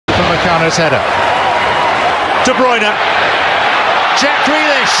Upamecano's header. De Bruyne. Jack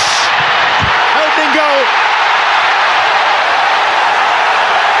Grealish. Opening goal.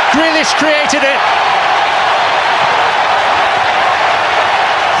 Grealish created it.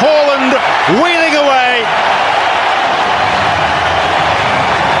 Haaland wheeling away.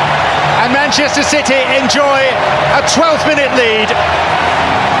 And Manchester City enjoy a 12th minute lead.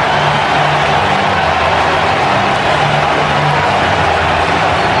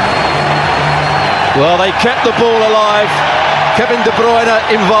 Well, they kept the ball alive. Kevin De Bruyne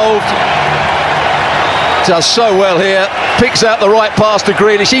involved. Does so well here. Picks out the right pass to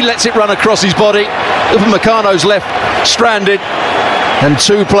Grealish. He lets it run across his body. Upamecano's left stranded. And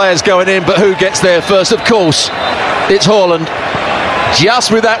two players going in, but who gets there first? Of course, it's Haaland.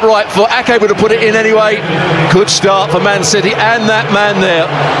 Just with that right foot. Ake would have put it in anyway. Good start for Man City and that man there.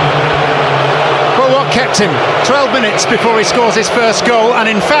 Well, what kept him? 12 minutes before he scores his first goal, and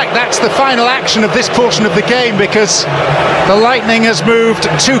in fact that's the final action of this portion of the game, because the Lightning has moved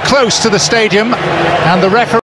too close to the stadium and the referee